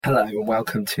Hello and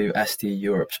welcome to SD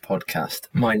Europe's podcast.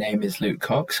 My name is Luke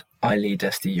Cox. I lead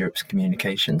SD Europe's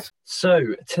communications.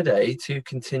 So today, to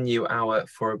continue our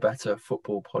For a Better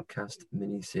Football podcast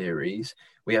mini-series,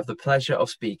 we have the pleasure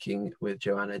of speaking with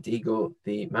Joanna Deagle,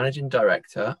 the Managing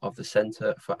Director of the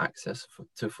Centre for Access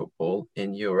to Football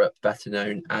in Europe, better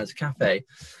known as CAFE.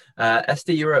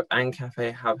 SD Europe and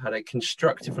CAFE have had a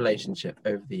constructive relationship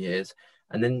over the years,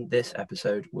 and in this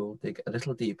episode, we'll dig a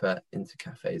little deeper into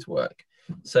CAFE's work.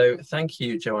 So thank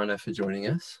you, Joanna, for joining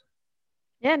us.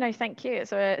 Yeah, no, thank you.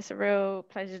 It's a real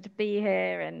pleasure to be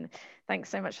here, and thanks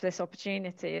so much for this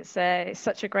opportunity. It's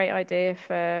such a great idea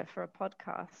for a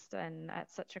podcast, and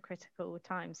at such a critical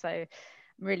time. So I'm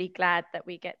really glad that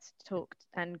we get to talk,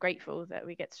 and grateful that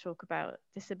we get to talk about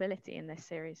disability in this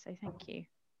series. So thank you.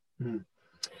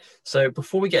 So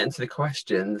before we get into the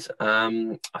questions,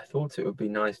 I thought it would be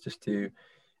nice just to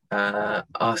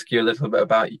ask you a little bit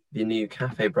about the new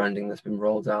CAFE branding that's been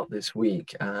rolled out this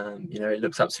week. It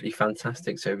looks absolutely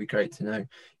fantastic, so it'd be great to know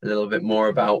a little bit more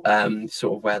about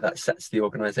sort of where that sets the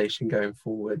organisation going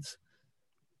forwards.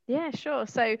 Yeah, sure.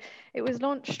 So it was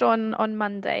launched on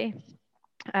Monday,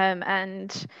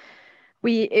 and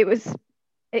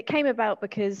it came about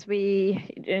because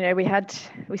we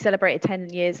celebrated 10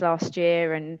 years last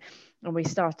year, and we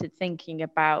started thinking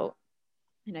about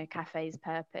CAFE's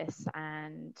purpose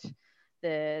and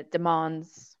the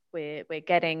demands we're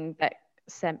getting that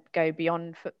go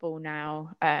beyond football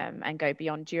now, and go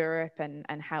beyond Europe, and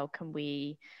how can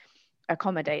we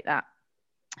accommodate that.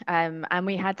 And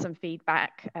we had some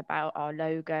feedback about our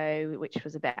logo, which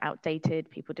was a bit outdated.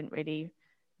 People didn't really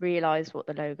realize what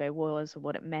the logo was or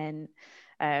what it meant.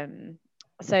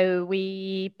 So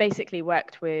we basically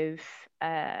worked with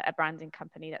a branding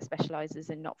company that specializes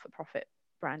in not-for-profit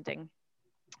branding.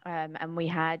 And they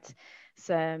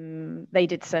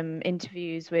did some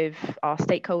interviews with our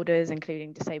stakeholders,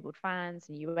 including disabled fans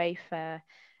and UEFA,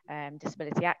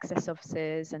 disability access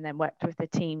officers, and then worked with the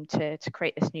team to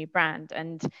create this new brand.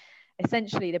 And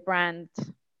essentially the brand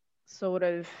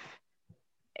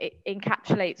it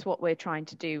encapsulates what we're trying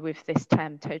to do with this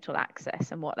term total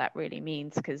access and what that really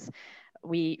means, because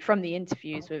from the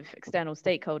interviews with external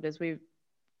stakeholders, we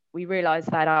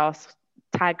realized that our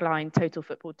tagline total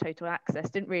football, total access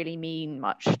didn't really mean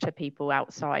much to people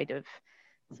outside of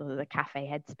sort of the CAFE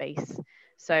headspace.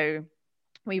 So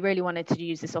we really wanted to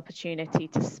use this opportunity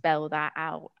to spell that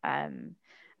out,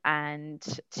 and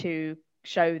to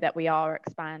show that we are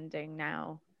expanding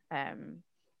now, and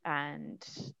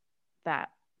that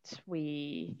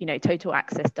total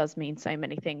access does mean so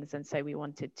many things, and so we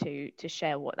wanted to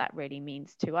share what that really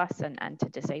means to us and to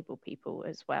disabled people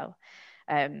as well.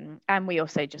 And we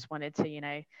also just wanted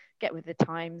to get with the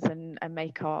times and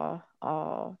make our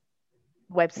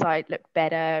website look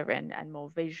better and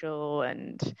more visual,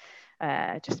 and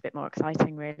just a bit more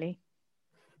exciting, really.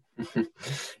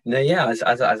 No, yeah,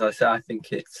 as I said, I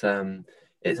think it's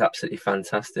absolutely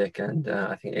fantastic, and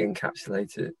I think it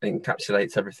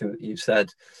encapsulates everything that you've said.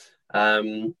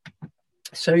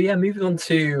 So yeah, moving on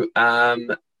to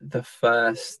the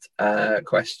first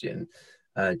question,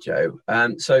 Joe.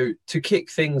 So to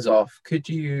kick things off, could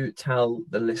you tell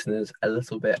the listeners a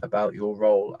little bit about your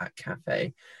role at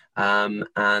CAFE,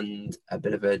 and a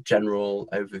bit of a general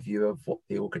overview of what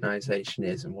the organisation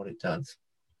is and what it does?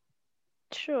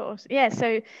 Sure. Yeah,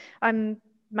 so I'm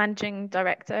managing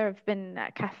director. I've been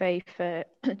at CAFE for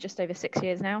just over 6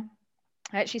 years now.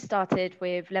 I actually started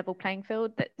with Level Playing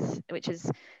Field, which is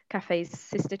CAFE's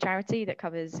sister charity that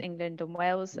covers England and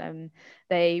Wales.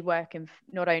 They work in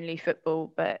not only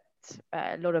football, but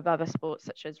a lot of other sports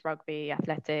such as rugby,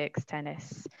 athletics,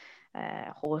 tennis,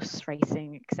 horse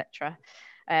racing, etc.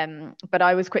 But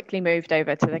I was quickly moved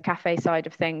over to the CAFE side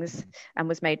of things and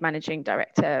was made managing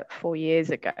director 4 years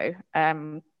ago.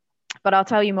 But I'll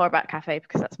tell you more about CAFE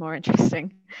because that's more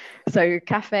interesting. So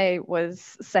CAFE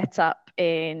was set up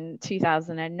in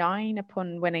 2009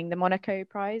 upon winning the Monaco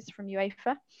Prize from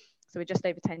UEFA. So we're just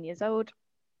over 10 years old.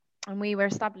 And we were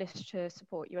established to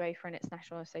support UEFA and its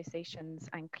national associations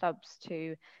and clubs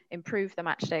to improve the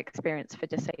matchday experience for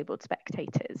disabled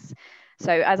spectators.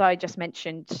 So as I just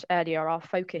mentioned earlier, our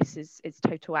focus is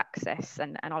total access,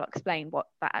 and I'll explain what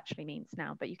that actually means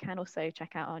now, but you can also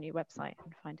check out our new website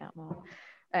and find out more.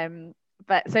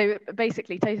 But so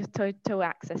basically total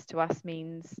access to us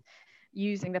means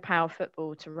using the power of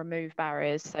football to remove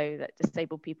barriers so that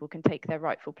disabled people can take their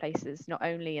rightful places, not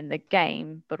only in the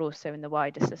game, but also in the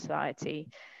wider society.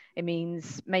 It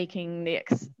means making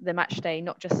the match day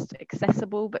not just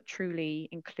accessible, but truly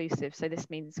inclusive. So this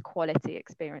means quality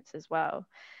experience as well.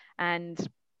 And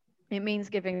it means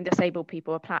giving disabled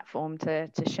people a platform to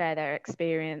share their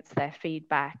experience, their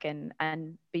feedback,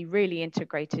 and be really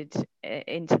integrated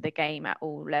into the game at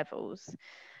all levels.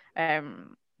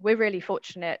 We're really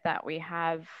fortunate that we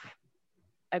have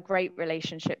a great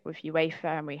relationship with UEFA,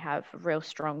 and we have real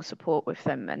strong support with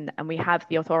them, and we have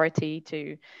the authority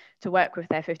to work with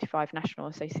their 55 national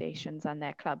associations and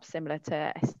their clubs, similar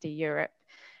to SD Europe.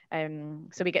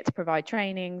 So we get to provide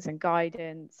trainings and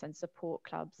guidance and support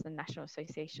clubs and national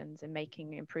associations in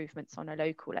making improvements on a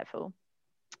local level.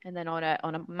 And then on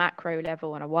a macro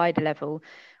level, on a wider level,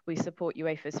 we support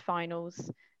UEFA's finals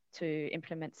to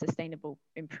implement sustainable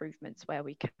improvements where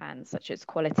we can, such as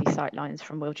quality sightlines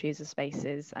from wheelchair user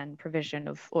spaces and provision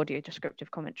of audio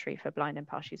descriptive commentary for blind and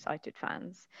partially sighted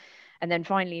fans. And then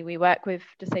finally, we work with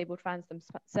disabled fans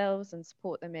themselves and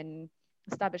support them in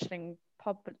establishing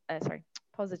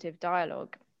positive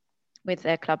dialogue with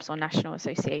their clubs or national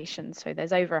associations. So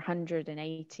there's over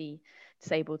 180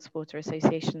 disabled supporter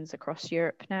associations across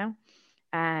Europe now,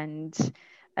 and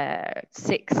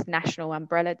 6 national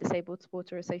umbrella disabled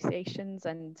supporter associations.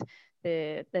 And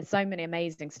there's so many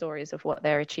amazing stories of what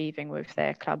they're achieving with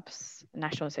their clubs,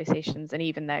 national associations, and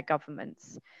even their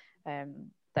governments.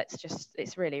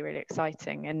 It's really, really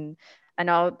exciting. And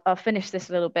I'll finish this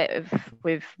a little bit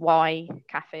with why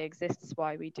CAFE exists,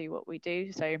 why we do what we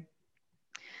do. So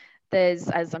there's,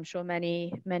 as I'm sure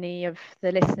many of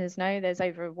the listeners know, there's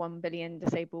over 1 billion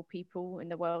disabled people in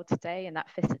the world today, and that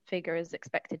figure is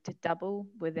expected to double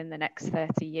within the next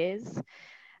 30 years.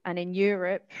 And in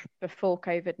Europe, before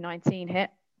COVID-19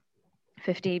 hit,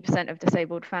 50% of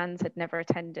disabled fans had never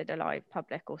attended a live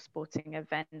public or sporting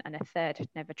event, and a third had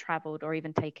never traveled or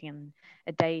even taken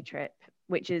a day trip,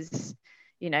 which is,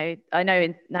 I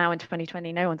know now in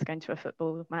 2020, no one's going to a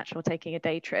football match or taking a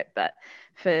day trip, but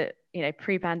for,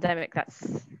 pre-pandemic,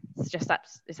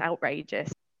 it's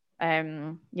outrageous.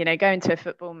 Going to a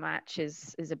football match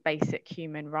is a basic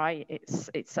human right.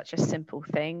 It's such a simple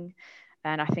thing.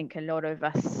 And I think a lot of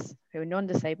us who are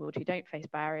non-disabled, who don't face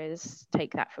barriers,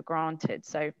 take that for granted.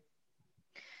 So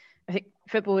I think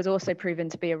football has also proven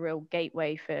to be a real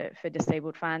gateway for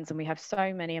disabled fans. And we have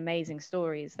so many amazing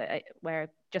stories where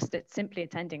just simply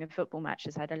attending a football match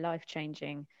has had a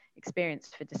life-changing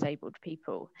experience for disabled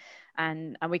people.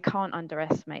 And we can't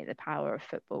underestimate the power of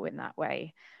football in that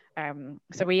way.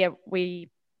 So we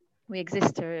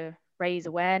exist to raise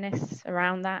awareness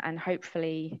around that and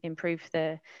hopefully improve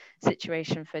the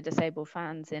situation for disabled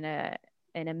fans in a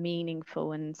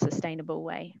meaningful and sustainable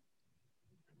way.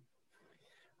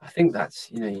 I think that's,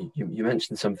 you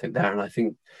mentioned something there, and I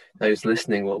think those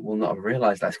listening will not have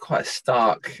realised that's quite a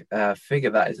stark figure.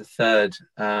 That is a third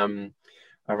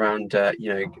around,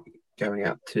 going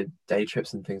out to day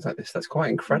trips and things like this. That's quite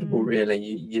incredible,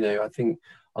 really. I think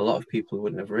a lot of people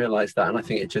wouldn't have realised that, and I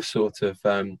think it just sort of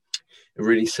it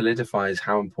really solidifies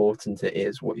how important it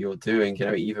is what you're doing,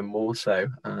 even more so,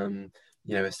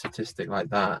 a statistic like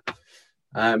that.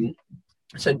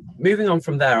 So moving on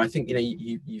from there, I think,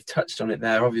 you've touched on it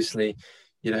there. Obviously,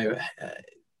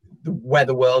 where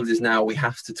the world is now, we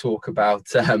have to talk about,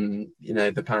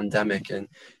 the pandemic and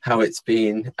how it's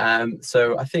been.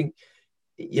 So I think,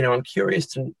 I'm curious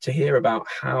to hear about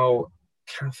how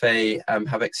CAFE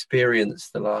have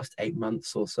experienced the last 8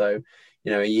 months or so,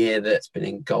 a year that's been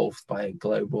engulfed by a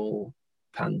global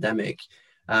pandemic.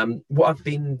 What have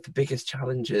been the biggest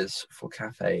challenges for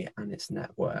CAFE and its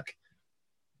network?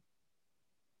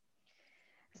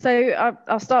 So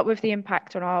I'll start with the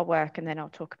impact on our work, and then I'll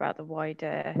talk about the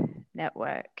wider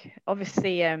network.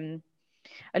 Obviously, a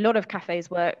lot of CAFE's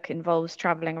work involves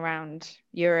traveling around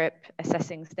Europe,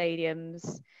 assessing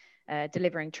stadiums,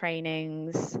 delivering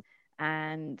trainings,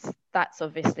 and that's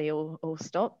obviously all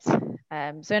stopped.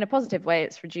 So in a positive way,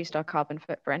 it's reduced our carbon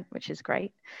footprint, which is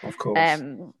great. Of course.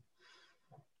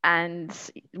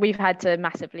 And we've had to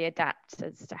massively adapt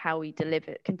as to how we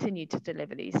continue to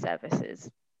deliver these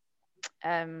services.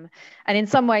 And in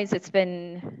some ways, it's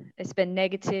been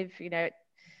negative. I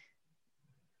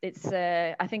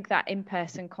think that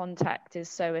in-person contact is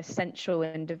so essential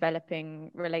in developing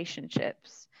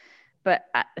relationships, but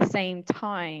at the same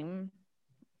time,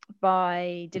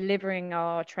 by delivering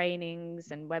our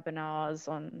trainings and webinars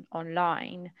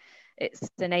online, it's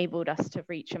enabled us to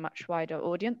reach a much wider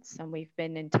audience, and we've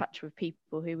been in touch with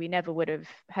people who we never would have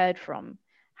heard from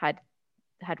had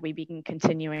we been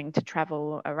continuing to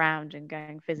travel around and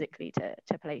going physically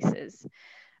to places.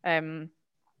 We're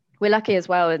lucky as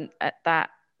well that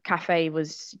CAFE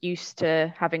was used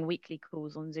to having weekly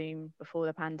calls on Zoom before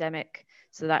the pandemic,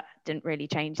 so that didn't really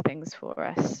change things for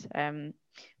us.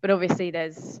 But obviously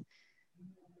there's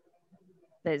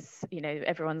there's,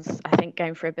 everyone's, I think,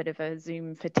 going for a bit of a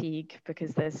Zoom fatigue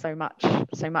because there's so much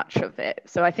of it.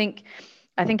 So I think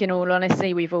in all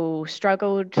honesty, we've all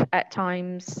struggled at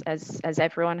times, as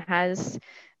everyone has,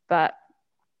 but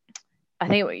I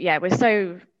think,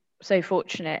 we're so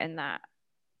fortunate in that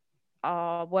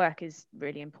our work is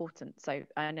really important. So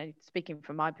I know, speaking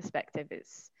from my perspective,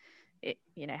 it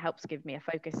helps give me a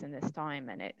focus in this time,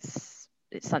 and it's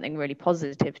something really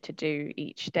positive to do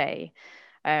each day.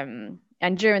 And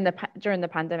during the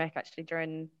pandemic, actually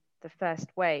during the first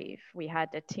wave, we had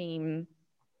a team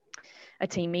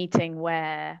meeting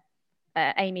where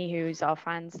Amy, who's our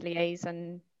fans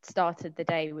liaison, started the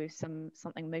day with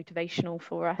something motivational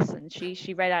for us, and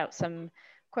she read out some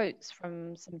quotes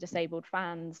from some disabled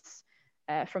fans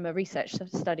from a research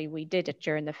study we did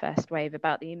during the first wave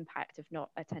about the impact of not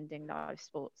attending live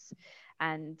sports.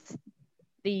 And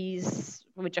these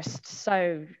were just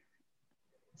so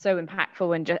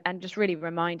impactful and just really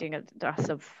reminding us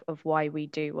of why we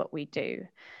do what we do.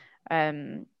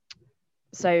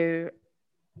 So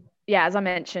yeah, as I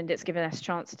mentioned, it's given us a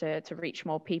chance to reach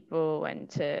more people and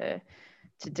to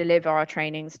deliver our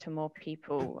trainings to more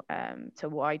people, to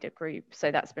wider groups.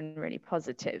 So that's been really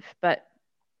positive. But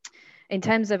in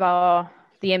terms of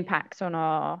the impact on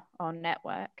our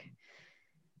network,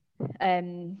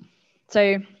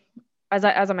 so as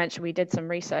I mentioned, we did some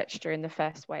research during the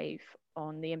first wave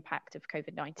on the impact of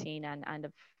COVID-19 and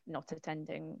of not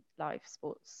attending live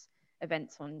sports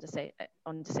events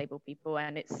on disabled people,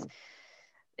 and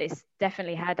it's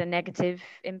definitely had a negative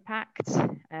impact.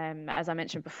 As I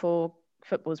mentioned before,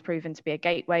 football's proven to be a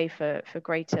gateway for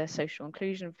greater social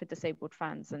inclusion for disabled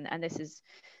fans, and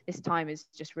this time has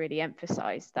just really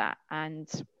emphasised that. And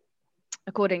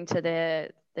according to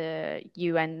the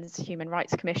UN's Human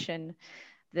Rights Commission,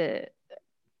 the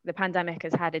pandemic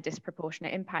has had a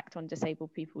disproportionate impact on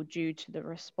disabled people due to the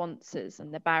responses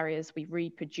and the barriers we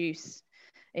reproduce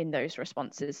in those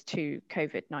responses to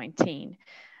COVID-19.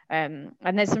 And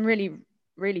there's some really,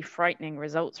 really frightening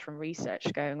results from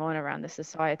research going on around the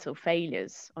societal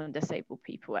failures on disabled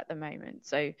people at the moment.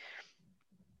 So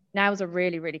now is a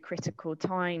really, really critical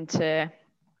time to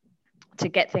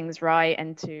get things right,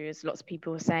 and to, as lots of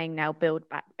people are saying now, build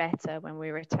back better. When we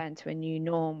return to a new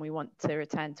norm, we want to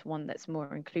return to one that's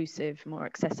more inclusive, more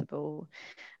accessible.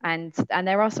 And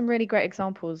there are some really great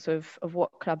examples of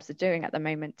what clubs are doing at the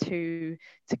moment to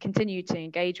continue to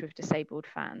engage with disabled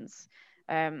fans.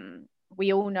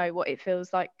 We all know what it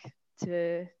feels like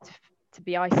to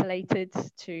be isolated,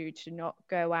 to not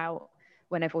go out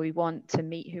whenever we want, to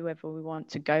meet whoever we want,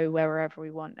 to go wherever we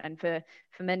want. And for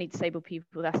many disabled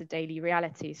people, that's a daily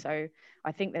reality. So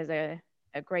I think there's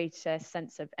a greater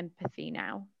sense of empathy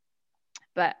now.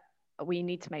 But we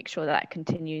need to make sure that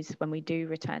continues when we do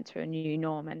return to a new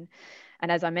norm. And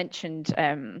as I mentioned,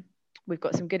 we've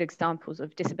got some good examples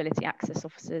of disability access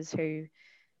officers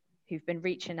who've been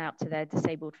reaching out to their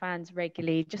disabled fans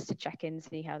regularly just to check in,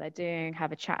 see how they're doing,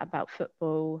 have a chat about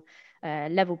football.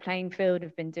 Level Playing Field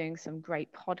have been doing some great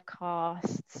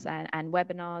podcasts and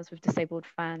webinars with disabled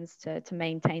fans to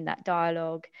maintain that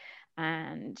dialogue.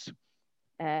 And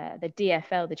the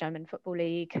DFL, the German Football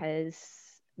League, has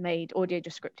made audio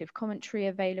descriptive commentary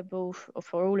available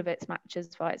for all of its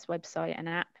matches via its website and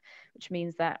app, which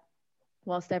means that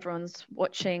whilst everyone's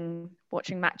watching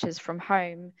matches from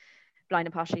home, blind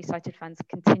and partially sighted fans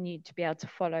continue to be able to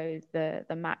follow the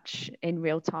match in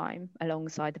real time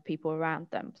alongside the people around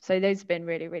them. So those have been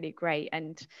really, really great.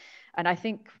 And I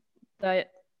think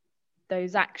that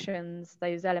those actions,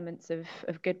 those elements of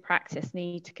good practice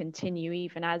need to continue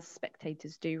even as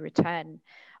spectators do return.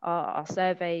 Our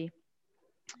survey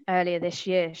earlier this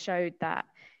year showed that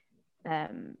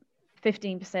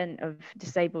 15% of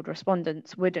disabled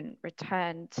respondents wouldn't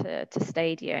return to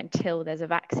stadia until there's a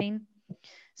vaccine.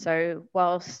 So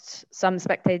whilst some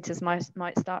spectators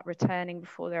might start returning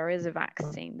before there is a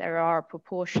vaccine, there are a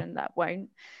proportion that won't.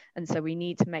 And so we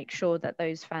need to make sure that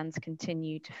those fans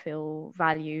continue to feel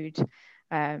valued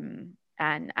and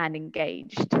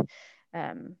engaged.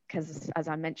 Because as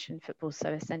I mentioned, football's so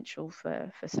essential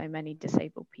for so many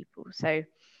disabled people. So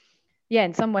yeah,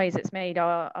 in some ways it's made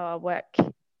our work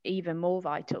even more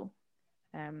vital.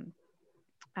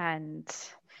 And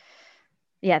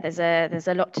yeah, there's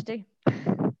a lot to do.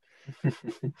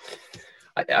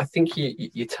 I think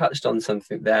you touched on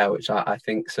something there, which I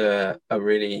think's a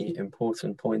really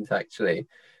important point, actually,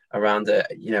 around a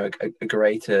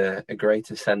greater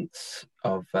sense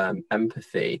of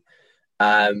empathy,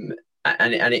 and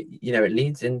it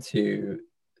leads into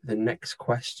the next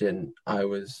question I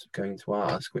was going to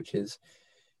ask, which is,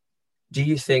 do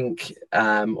you think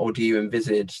or do you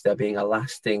envisage there being a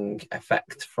lasting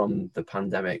effect from the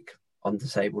pandemic on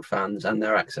disabled fans and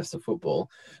their access to football.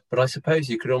 But I suppose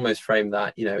you could almost frame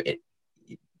that, it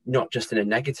not just in a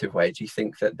negative way. Do you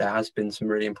think that there has been some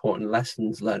really important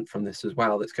lessons learned from this as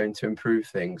well that's going to improve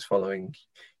things following,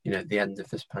 the end of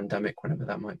this pandemic, whenever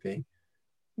that might be?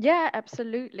 Yeah,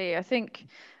 absolutely.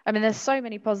 There's so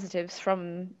many positives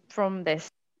from this.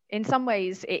 In some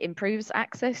ways, it improves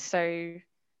access. So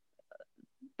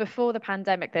before the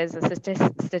pandemic, there's a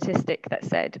statistic that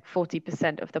said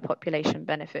 40% of the population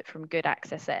benefit from good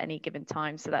access at any given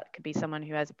time. So that could be someone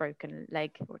who has a broken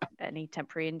leg or any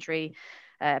temporary injury,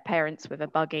 parents with a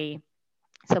buggy,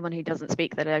 someone who doesn't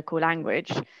speak the local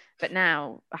language. But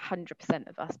now 100%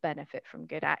 of us benefit from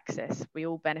good access. We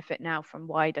all benefit now from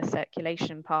wider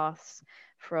circulation paths,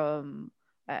 from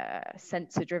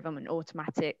sensor-driven and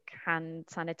automatic hand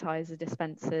sanitizer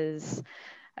dispensers.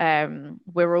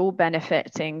 We're all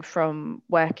benefiting from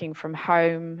working from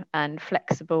home and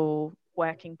flexible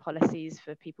working policies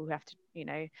for people who have to,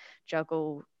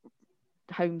 juggle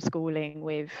homeschooling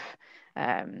with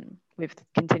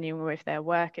continuing with their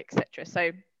work, etc.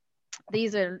 So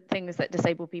these are things that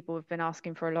disabled people have been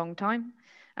asking for a long time,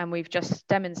 and we've just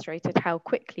demonstrated how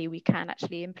quickly we can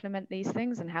actually implement these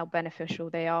things and how beneficial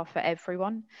they are for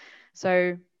everyone.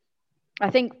 So I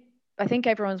think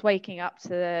everyone's waking up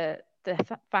to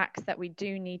the facts that we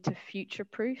do need to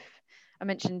future-proof. I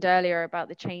mentioned earlier about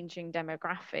the changing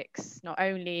demographics. Not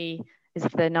only is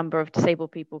the number of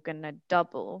disabled people going to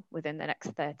double within the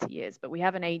next 30 years, but we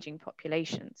have an aging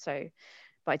population. So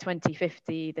by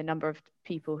 2050, the number of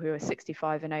people who are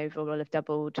 65 and over will have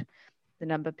doubled. The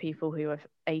number of people who are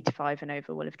 85 and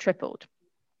over will have tripled.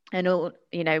 And all,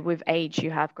 with age, you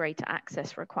have greater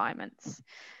access requirements.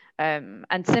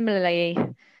 And similarly,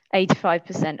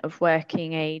 85% of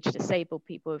working age disabled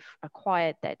people have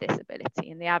acquired their disability,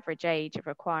 and the average age of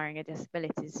acquiring a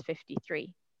disability is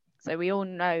 53. So we all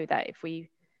know that if we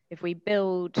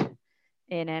build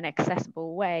in an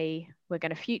accessible way, we're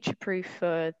going to future-proof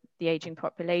for the aging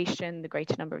population, the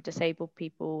greater number of disabled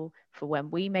people, for when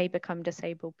we may become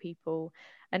disabled people,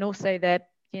 and also that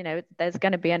there's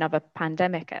going to be another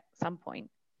pandemic at some point.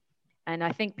 And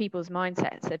I think people's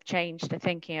mindsets have changed to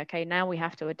thinking, okay, now we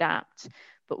have to adapt,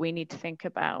 but we need to think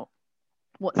about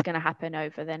what's going to happen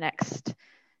over the next,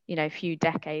 few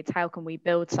decades. How can we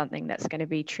build something that's going to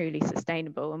be truly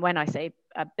sustainable? And when I say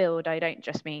build, I don't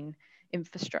just mean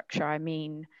infrastructure. I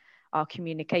mean our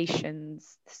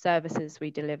communications, the services we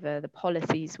deliver, the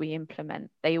policies we implement.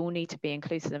 They all need to be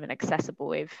inclusive and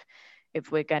accessible if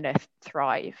we're going to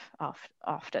thrive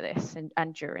after this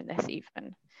and during this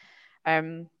even.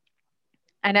 And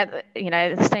at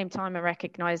the same time, I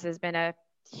recognize there's been a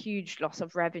huge loss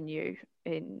of revenue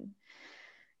in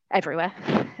everywhere,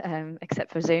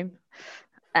 except for Zoom.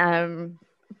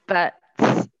 But,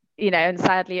 and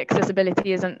sadly,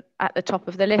 accessibility isn't at the top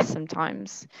of the list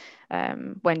sometimes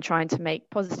when trying to make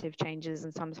positive changes,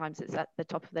 and sometimes it's at the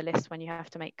top of the list when you have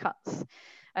to make cuts.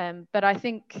 But I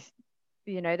think,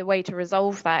 the way to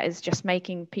resolve that is just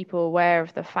making people aware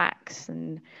of the facts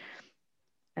and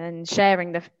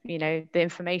sharing the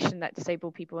information that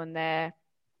disabled people and their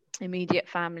immediate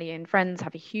family and friends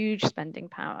have a huge spending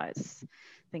power. I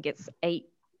think it's $8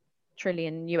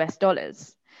 trillion US,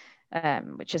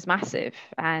 which is massive.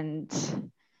 And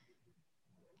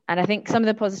I think some of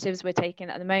the positives we're taking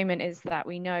at the moment is that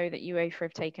we know that UEFA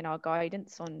have taken our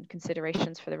guidance on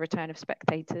considerations for the return of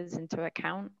spectators into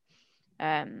account.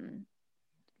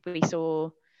 We saw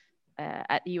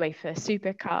at the UEFA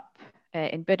Super Cup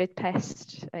in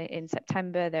Budapest in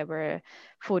September, there were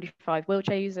 45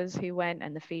 wheelchair users who went,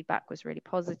 and the feedback was really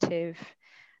positive.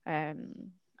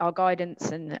 Our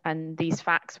guidance and these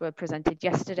facts were presented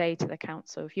yesterday to the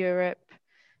Council of Europe.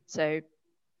 So,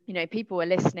 people are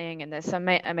listening, and there's some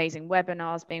amazing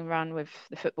webinars being run with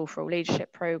the Football for All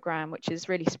Leadership program, which is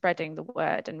really spreading the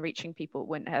word and reaching people who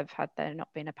wouldn't have had there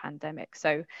not been a pandemic.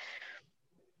 So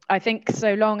I think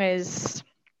so long as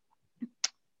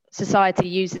society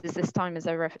uses this time as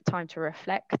a time to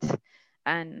reflect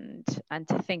and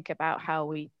to think about how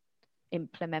we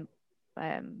implement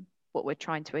what we're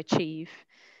trying to achieve,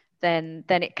 then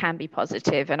it can be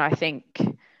positive. And I think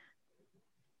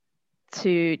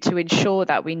to ensure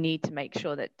that, we need to make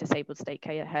sure that disabled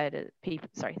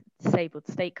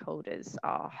stakeholders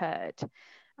are heard.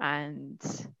 And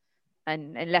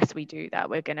unless we do that,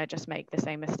 we're going to just make the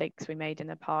same mistakes we made in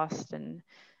the past and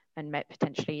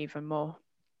potentially even more.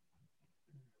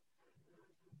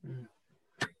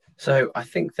 So I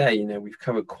think there, we've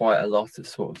covered quite a lot of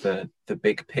sort of the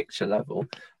big picture level.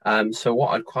 So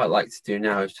what I'd quite like to do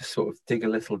now is just sort of dig a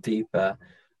little deeper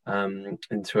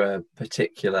into a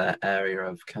particular area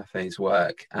of Cafe's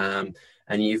work. And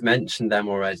you've mentioned them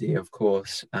already, of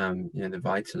course, the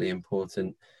vitally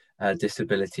important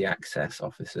disability access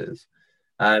officers.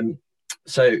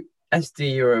 So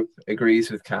SD Europe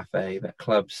agrees with Cafe that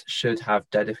clubs should have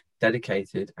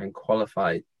dedicated and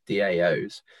qualified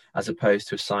DAOs, as opposed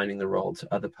to assigning the role to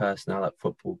other personnel at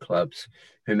football clubs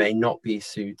who may not be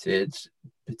suited,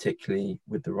 particularly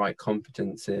with the right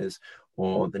competences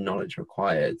or the knowledge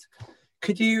required.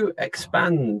 Could you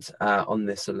expand on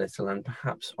this a little and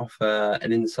perhaps offer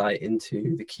an insight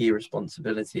into the key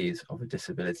responsibilities of a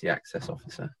disability access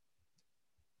officer?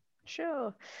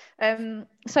 Sure.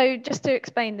 So just to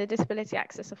explain, the Disability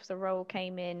Access Officer role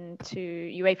came into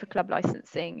UEFA club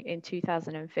licensing in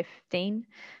 2015,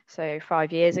 so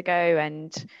 5 years ago,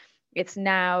 and it's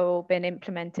now been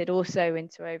implemented also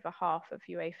into over half of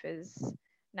UEFA's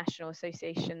National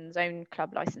Association's own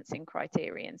club licensing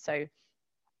criterion. So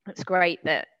it's great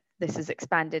that this has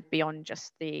expanded beyond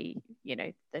just the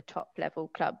top level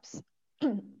clubs.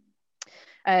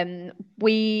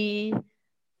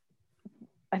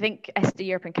 I think SD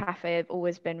Europe and Cafe have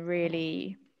always been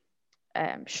really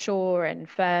sure and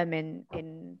firm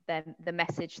in the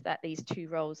message that these two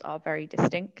roles are very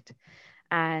distinct,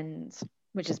 and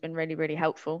which has been really, really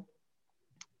helpful.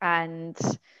 And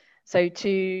so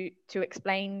to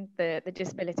explain, the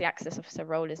Disability Access Officer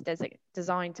role is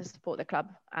designed to support the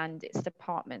club and its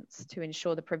departments to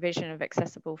ensure the provision of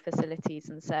accessible facilities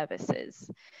and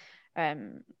services.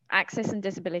 Access and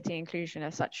disability inclusion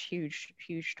are such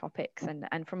huge topics,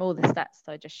 and from all the stats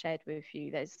that I just shared with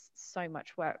you, there's so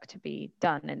much work to be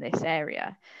done in this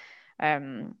area,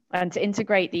 and to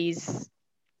integrate these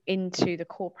into the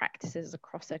core practices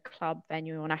across a club,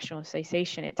 venue, or national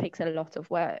association, it takes a lot of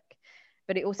work,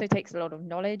 but it also takes a lot of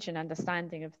knowledge and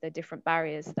understanding of the different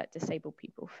barriers that disabled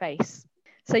people face.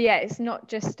 So yeah, it's not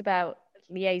just about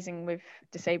liaising with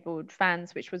disabled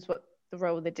fans, which was what the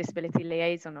role of the Disability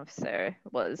Liaison Officer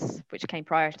was, which came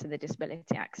prior to the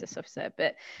Disability Access Officer,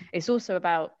 but it's also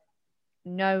about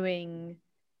knowing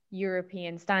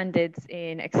European standards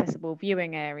in accessible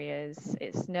viewing areas.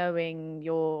 It's knowing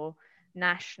your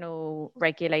national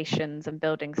regulations and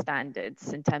building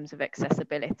standards in terms of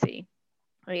accessibility.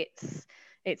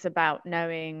 It's about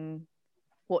knowing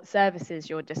what services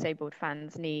your disabled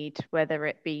fans need, whether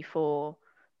it be for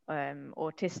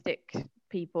autistic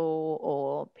people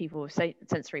or people with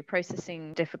sensory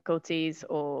processing difficulties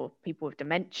or people with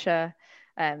dementia.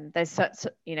 There's such,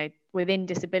 within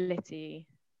disability,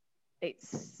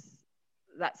 that's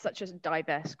such a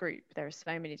diverse group. There are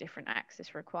so many different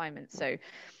access requirements. So,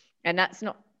 and that's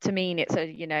not to mean it's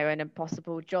an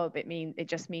impossible job. It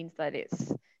just means that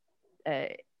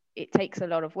it takes a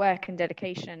lot of work and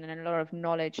dedication and a lot of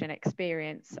knowledge and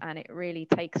experience, and it really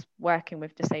takes working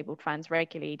with disabled fans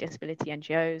regularly, disability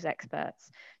NGOs,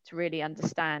 experts, to really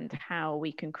understand how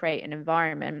we can create an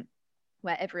environment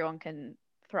where everyone can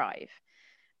thrive.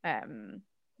 So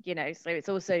it's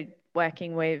also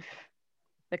working with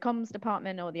the comms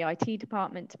department or the IT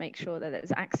department to make sure that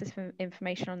there's access for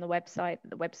information on the website, that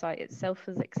the website itself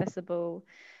is accessible,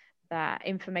 that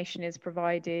information is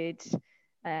provided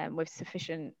with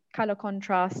sufficient color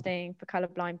contrasting for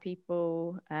colorblind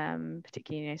people,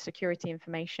 particularly security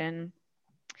information.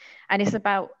 And it's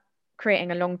about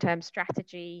creating a long-term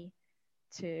strategy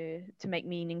to make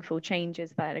meaningful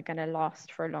changes that are going to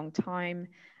last for a long time,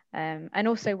 and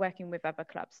also working with other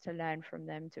clubs to learn from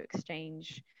them, to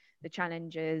exchange the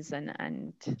challenges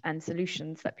and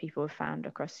solutions that people have found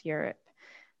across Europe.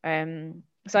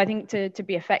 So I think to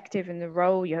be effective in the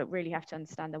role, you really have to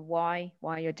understand the why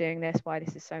you're doing this, why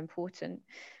this is so important.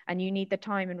 And you need the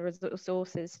time and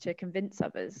resources to convince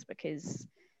others, because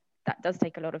that does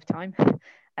take a lot of time.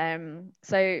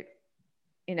 So,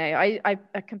 I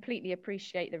completely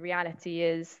appreciate the reality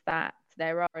is that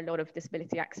there are a lot of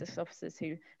disability access officers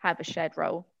who have a shared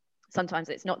role. Sometimes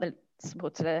it's not the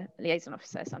supporter liaison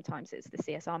officer, sometimes it's the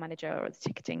CSR manager or the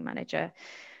ticketing manager.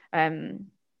 And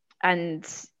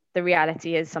the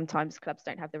reality is sometimes clubs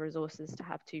don't have the resources to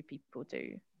have two people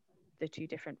do the two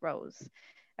different roles.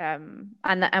 And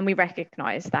we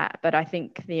recognize that, but I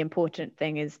think the important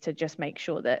thing is to just make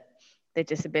sure that the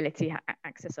disability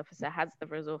access officer has the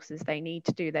resources they need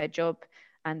to do their job,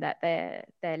 and that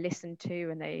they're listened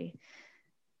to, and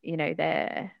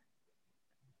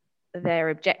their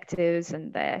objectives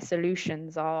and their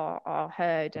solutions are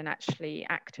heard and actually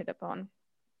acted upon.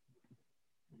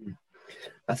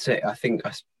 That's it. I think,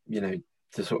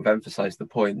 to sort of emphasize the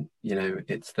point,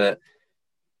 it's that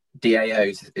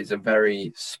DAOs is a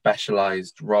very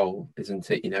specialized role,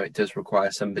 isn't it? It does require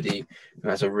somebody who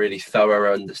has a really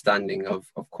thorough understanding of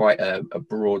quite a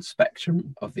broad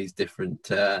spectrum of these different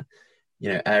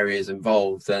areas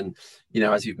involved. And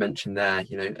as you've mentioned there,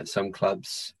 at some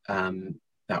clubs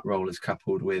that role is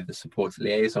coupled with a support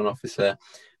liaison officer,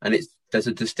 and there's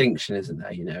a distinction, isn't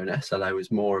there? An SLO is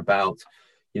more about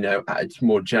at its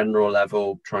more general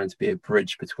level, trying to be a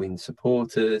bridge between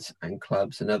supporters and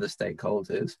clubs and other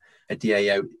stakeholders. A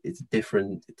DAO is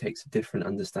different. It takes a different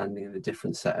understanding and a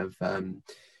different set of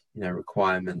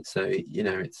requirements. So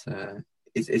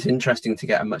it's interesting to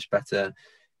get a much better,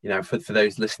 for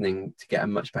those listening, to get a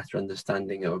much better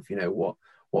understanding of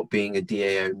what being a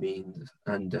DAO means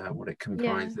and what it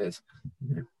comprises.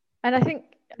 Yeah. And I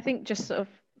think just sort of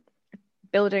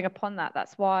building upon that,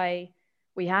 that's why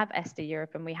we have SD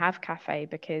Europe and we have CAFE,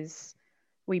 because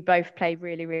we both play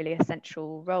really, really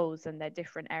essential roles, and they're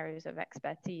different areas of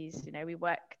expertise. We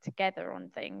work together on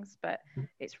things, but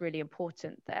it's really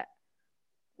important that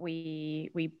we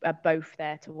are both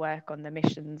there to work on the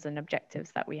missions and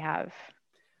objectives that we have.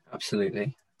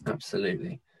 Absolutely.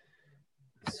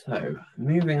 So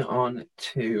moving on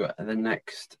to the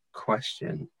next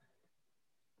question.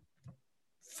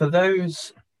 For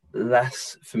those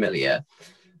less familiar,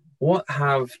 what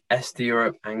have SD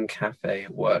Europe and CAFE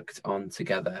worked on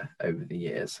together over the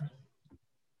years?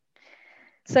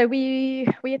 So we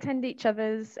attend each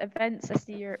other's events.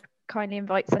 SD Europe kindly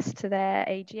invites us to their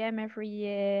AGM every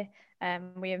year.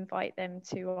 We invite them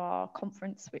to our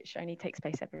conference, which only takes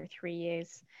place every 3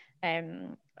 years.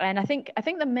 And I think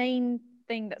the main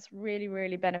thing that's really,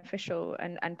 really beneficial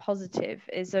and positive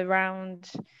is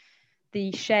around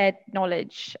the shared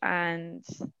knowledge and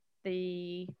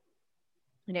we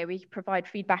provide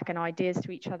feedback and ideas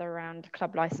to each other around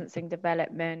club licensing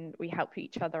development. We help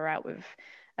each other out with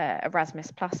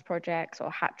Erasmus Plus projects or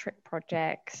hat trick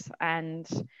projects. And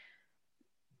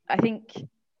I think,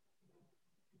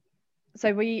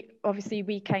 so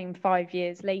we came 5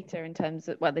 years later in terms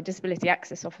of, the Disability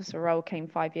Access Officer role came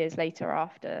 5 years later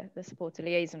after the Supporter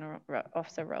Liaison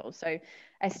Officer role. So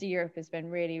SD Europe has been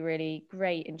really, really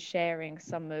great in sharing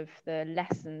some of the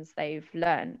lessons they've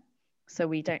learned, so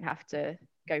we don't have to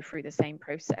go through the same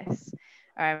process.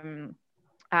 And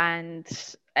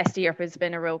SD Europe has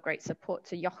been a real great support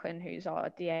to Jochen, who's our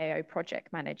DAO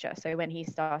project manager. So when he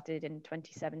started in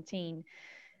 2017,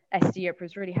 SD Europe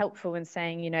was really helpful in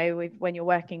saying, when you're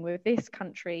working with this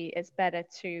country, it's better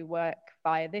to work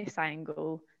via this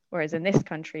angle, whereas in this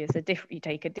country, you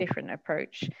take a different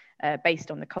approach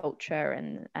based on the culture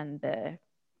and the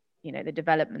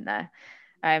development there.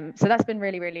 So that's been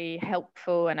really, really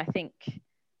helpful. And I think,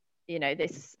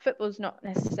 this football's not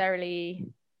necessarily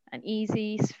an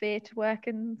easy sphere to work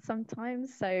in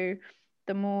sometimes. So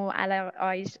the more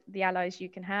allies you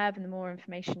can have and the more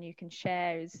information you can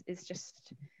share is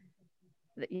just,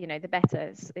 the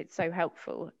better. It's so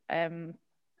helpful.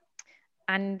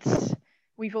 And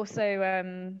we've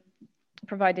also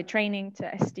provided training to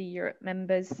SD Europe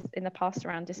members in the past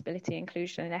around disability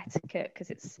inclusion and etiquette, because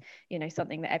it's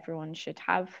something that everyone should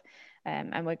have.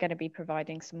 And we're going to be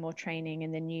providing some more training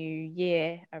in the new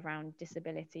year around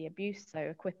disability abuse, so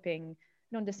equipping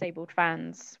non-disabled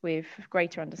fans with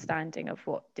greater understanding of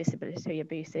what disability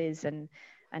abuse is and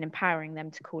empowering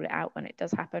them to call it out when it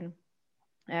does happen.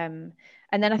 And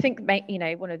then I think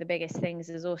one of the biggest things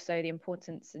is also the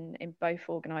importance in both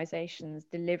organisations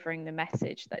delivering the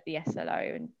message that the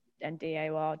SLO and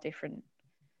DAO are different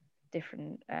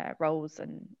roles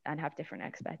and have different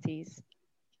expertise.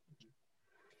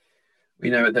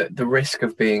 The risk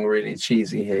of being really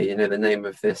cheesy here, the name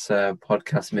of this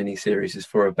podcast mini-series is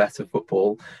For a Better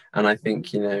Football. And I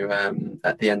think,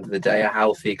 at the end of the day, a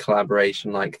healthy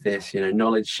collaboration like this,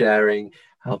 knowledge sharing,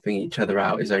 helping each other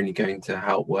out is only going to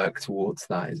help work towards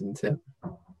that, isn't it?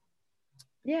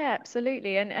 Yeah,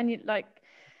 absolutely. And like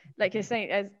you're saying,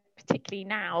 as particularly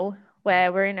now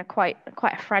where we're in a quite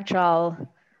a fragile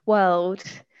world,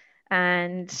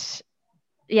 and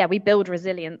we build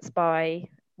resilience by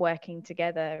working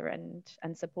together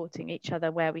and supporting each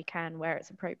other where we can, where it's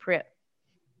appropriate.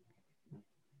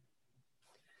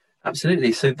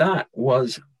 Absolutely. So that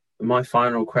was my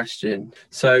final question.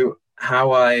 So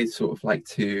how I sort of like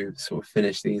to sort of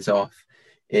finish these off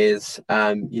is,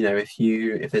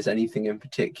 if there's anything in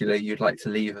particular you'd like to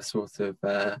leave a sort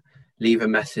of leave a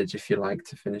message, if you like,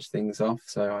 to finish things off.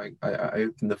 So I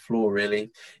open the floor,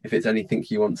 really. If it's anything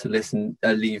you want to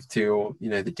leave to, or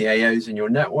the DAOs in your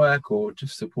network, or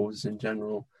just supporters in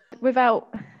general.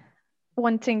 Without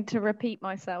wanting to repeat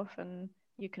myself, and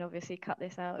you can obviously cut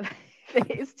this out if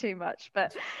it is too much,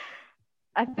 but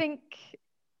I think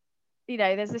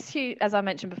there's this huge, as I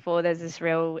mentioned before, there's this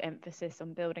real emphasis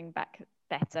on building back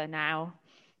better now,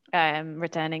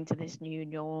 returning to this new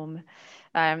norm.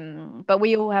 But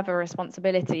we all have a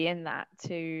responsibility in that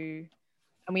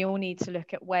and we all need to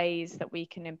look at ways that we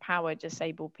can empower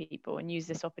disabled people and use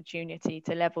this opportunity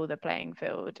to level the playing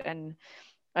field and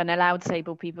allow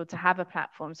disabled people to have a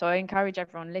platform. So I encourage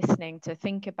everyone listening to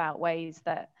think about ways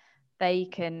that they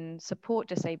can support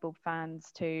disabled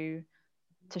fans to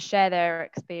share their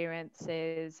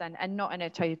experiences and not in a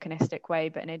tokenistic way,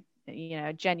 but in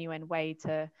a genuine way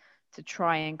to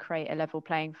try and create a level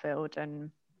playing field.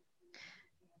 And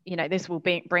this will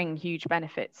bring huge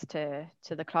benefits to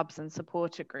the clubs and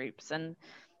supporter groups. And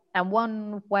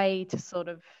one way to sort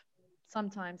of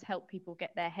sometimes help people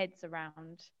get their heads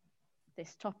around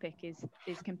this topic is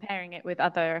comparing it with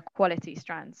other equality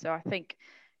strands. So I think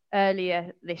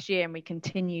earlier this year, and we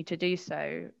continue to do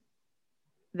so,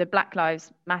 the Black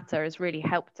Lives Matter has really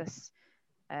helped us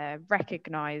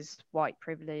recognize white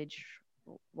privilege,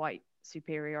 white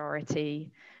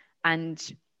superiority,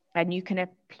 and you can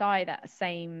apply that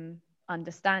same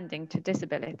understanding to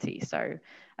disability. So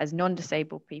as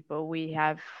non-disabled people, we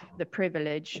have the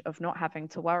privilege of not having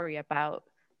to worry about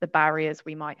the barriers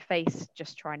we might face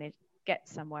just trying to get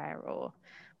somewhere, or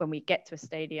when we get to a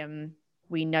stadium,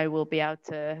 we know we'll be able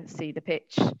to see the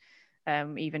pitch,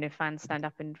 even if fans stand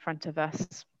up in front of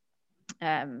us.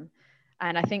 And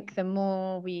I think the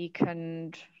more we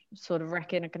can sort of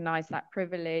recognize that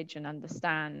privilege and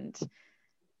understand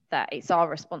that it's our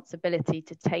responsibility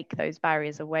to take those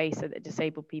barriers away so that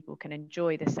disabled people can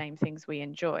enjoy the same things we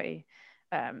enjoy,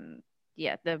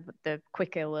 the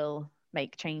quicker we'll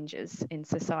make changes in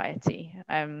society.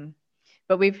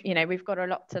 But we've got a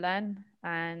lot to learn,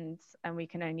 and we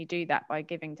can only do that by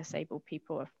giving disabled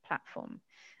people a platform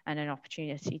and an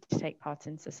opportunity to take part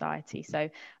in society. So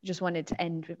I just wanted to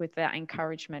end with that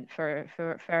encouragement for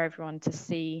everyone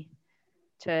to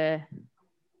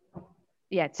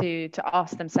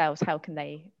ask themselves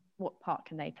what part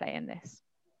can they play in this.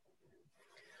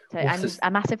 So, and a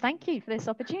massive thank you for this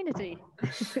opportunity.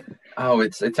 Oh,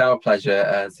 it's our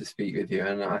pleasure to speak with you,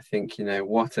 and I think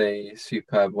what a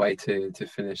superb way to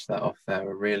finish that off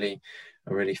there. A really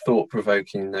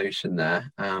thought-provoking notion there,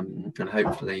 and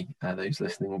hopefully those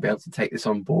listening will be able to take this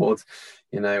on board,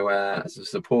 as a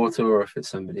supporter, or if it's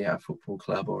somebody at a football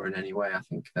club or in any way. I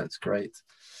think that's great.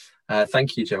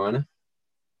 Thank you, Joanna.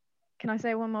 Can I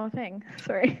say one more thing?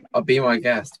 Sorry. Oh, be my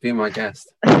guest.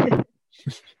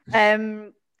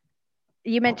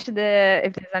 You mentioned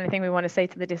if there's anything we want to say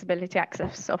to the disability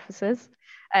access officers.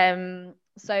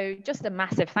 So just a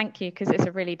massive thank you, because it's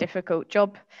a really difficult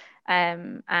job,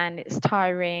 and it's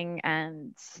tiring,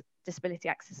 and disability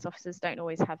access officers don't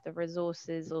always have the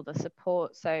resources or the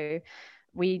support. So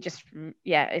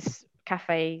it's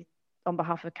Cafe, on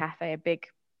behalf of Cafe, a big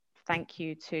thank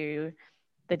you to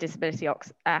the disability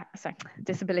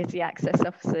access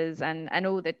officers and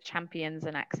all the champions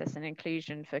in access and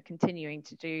inclusion for continuing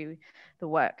to do the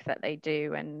work that they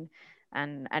do, and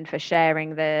for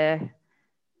sharing the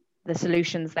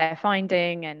solutions they're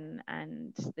finding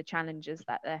and the challenges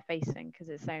that they're facing, because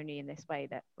it's only in this way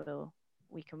that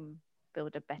we can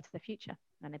build a better future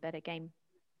and a better game.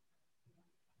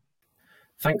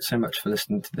 Thanks so much for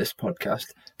listening to this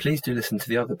podcast. Please do listen to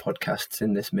the other podcasts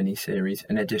in this mini-series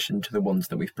in addition to the ones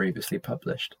that we've previously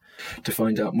published. To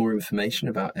find out more information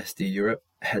about SD Europe,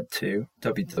 head to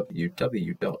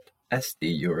www.sdeurope.eu.